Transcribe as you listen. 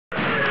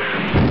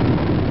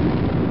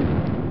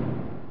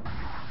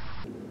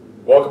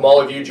Welcome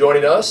all of you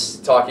joining us,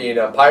 talking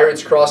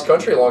Pirates cross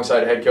country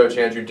alongside head coach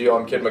Andrew Diehl.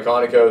 I'm Kid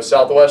McConnico.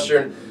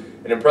 Southwestern,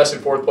 an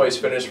impressive fourth place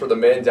finish for the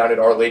men down at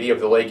Our Lady of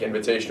the Lake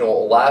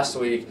Invitational last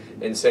week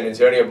in San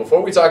Antonio.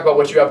 Before we talk about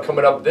what you have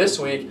coming up this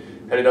week,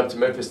 headed up to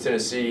Memphis,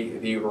 Tennessee,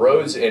 the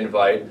Rose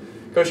Invite.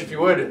 Coach, if you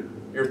would,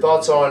 your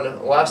thoughts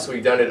on last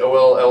week down at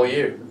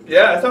OLLU?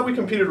 Yeah, I thought we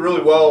competed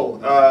really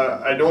well.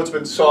 I know it's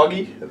been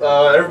soggy.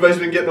 Everybody's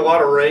been getting a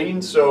lot of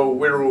rain, so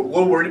we were a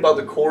little worried about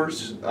the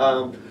course.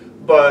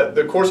 But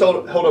the course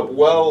held up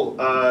well.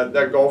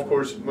 That golf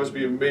course must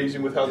be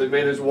amazing with how they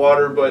manage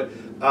water. But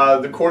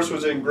the course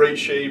was in great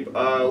shape.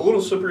 A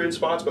little slippery in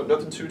spots, but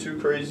nothing too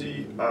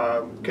crazy.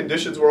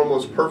 Conditions were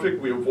almost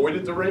perfect. We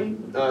avoided the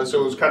rain,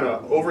 so it was kind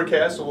of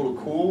overcast, a little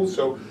cool.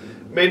 So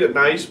made it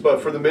nice. But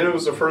for the men, it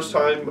was the first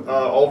time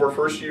all of our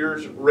first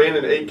years ran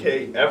an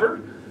 8K ever.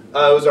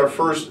 It was our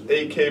first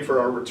 8K for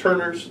our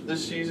returners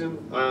this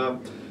season.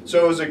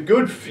 So it was a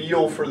good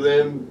feel for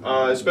them,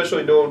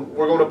 especially knowing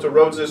we're going up to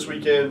Rhodes this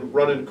weekend,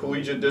 running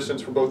collegiate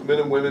distance for both men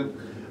and women.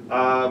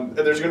 And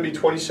there's going to be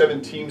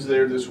 27 teams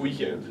there this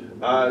weekend.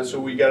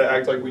 So we got to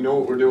act like we know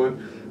what we're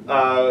doing.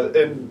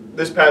 And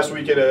this past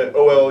weekend at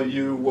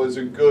OLU was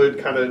a good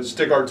kind of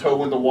stick our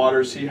toe in the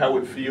water, see how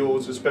it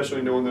feels,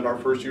 especially knowing that our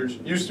first years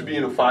used to be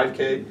in a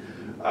 5K.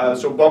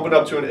 So bumping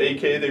up to an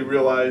 8K, they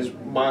realized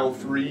mile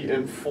 3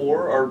 and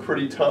 4 are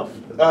pretty tough.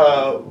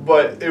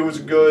 But it was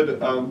good.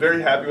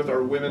 Very happy with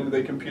our women.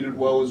 They competed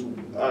well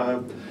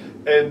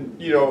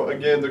and you know,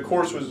 again, the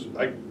course was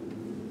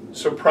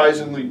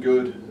surprisingly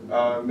good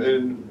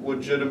and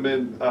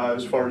legitimate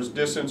as far as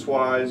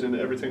distance-wise and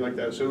everything like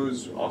that. So it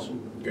was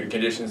awesome. Good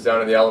conditions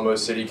down in the Alamo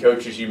City.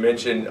 Coach, as you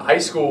mentioned, high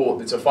school,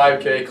 it's a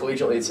 5K.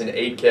 Collegiately, it's an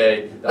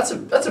 8K.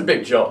 That's a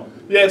big jump.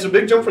 Yeah, it's a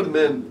big jump for the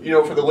men. You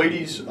know, for the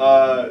ladies,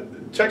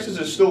 Texas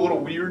is still a little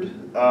weird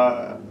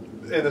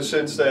in the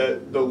sense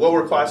that the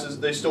lower classes,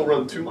 they still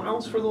run 2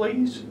 miles for the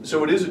ladies.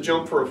 So it is a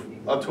jump for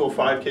up to a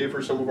 5K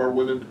for some of our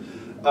women.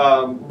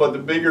 But the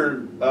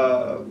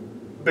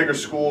bigger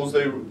schools,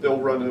 they'll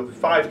run a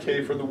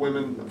 5K for the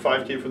women, a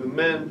 5K for the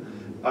men.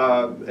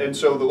 And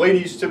so the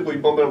ladies typically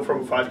bump up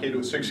from a 5K to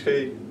a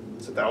 6K.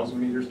 It's 1,000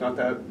 meters, not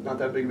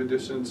that big of a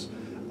distance.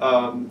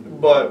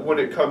 But when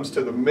it comes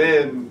to the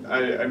men,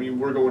 I mean,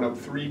 we're going up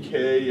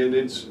 3K, and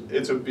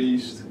it's a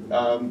beast.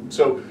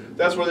 So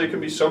that's where there can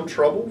be some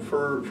trouble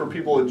for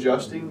people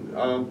adjusting.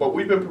 But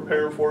we've been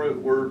preparing for it.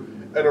 We're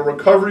in a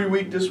recovery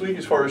week this week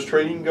as far as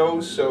training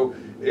goes. So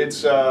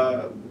it's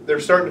they're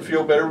starting to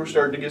feel better. We're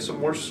starting to get some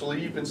more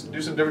sleep and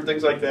do some different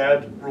things like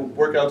that.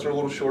 Workouts are a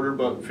little shorter,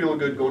 but feeling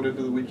good going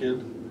into the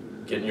weekend.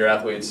 Getting your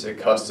athletes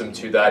accustomed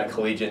to that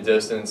collegiate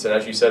distance. And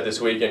as you said,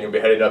 this weekend you'll be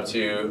headed up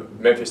to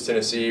Memphis,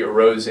 Tennessee,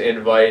 Rose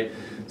Invite.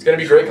 It's going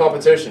to be great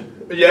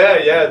competition.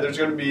 Yeah. There's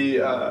going to be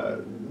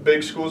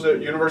big schools.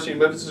 At University of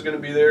Memphis is going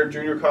to be there,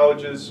 junior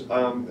colleges.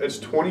 It's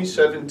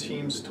 27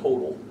 teams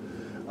total.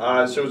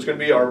 So it's going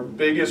to be our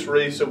biggest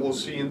race that we'll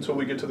see until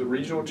we get to the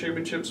regional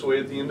championships way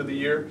at the end of the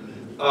year.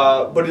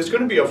 But it's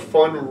going to be a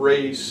fun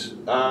race.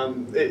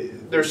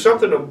 There's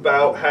something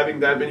about having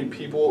that many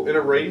people in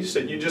a race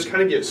that you just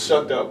kind of get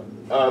sucked up.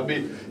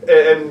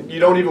 And you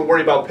don't even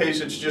worry about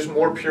pace. It's just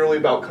more purely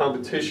about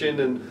competition.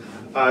 And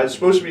it's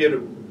supposed to be at a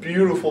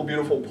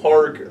beautiful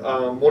park.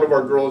 One of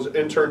our girls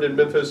interned in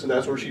Memphis, and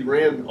that's where she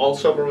ran all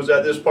summer, was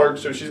at this park.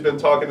 So she's been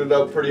talking it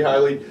up pretty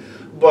highly.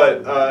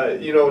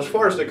 But, you know, as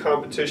far as the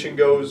competition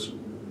goes,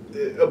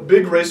 a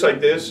big race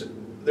like this,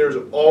 there's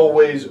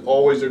always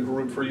a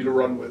group for you to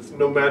run with,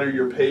 no matter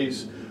your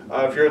pace.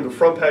 If you're in the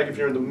front pack, if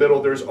you're in the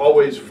middle, there's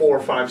always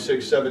 4, 5,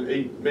 6, 7,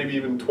 8, maybe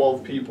even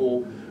 12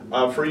 people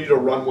for you to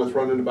run with,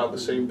 running about the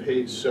same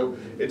pace. So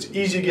it's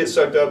easy to get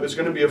sucked up. It's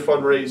going to be a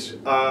fun race.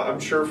 I'm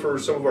sure for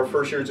some of our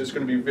first years, it's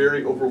going to be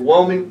very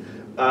overwhelming.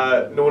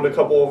 Knowing a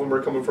couple of them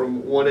are coming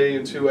from 1A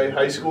and 2A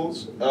high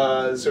schools.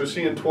 So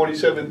seeing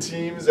 27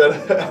 teams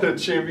at a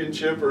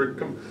championship or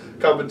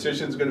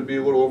competition is going to be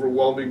a little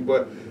overwhelming,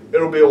 but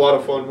it'll be a lot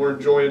of fun. We're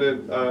enjoying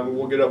it.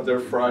 We'll get up there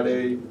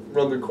Friday,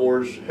 run the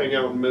course, hang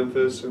out in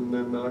Memphis, and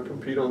then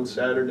compete on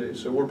Saturday.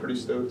 So we're pretty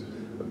stoked.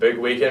 A big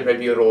weekend,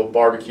 maybe a little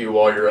barbecue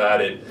while you're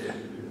at it.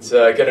 It's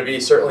going to be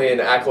certainly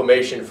an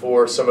acclimation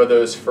for some of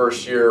those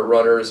first-year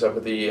runners up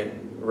at the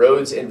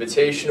Rhodes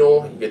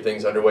Invitational. You get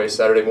things underway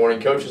Saturday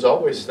morning. Coach, as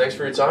always, thanks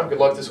for your time. Good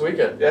luck this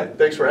weekend. Yeah,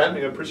 thanks for having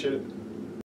me. I appreciate it.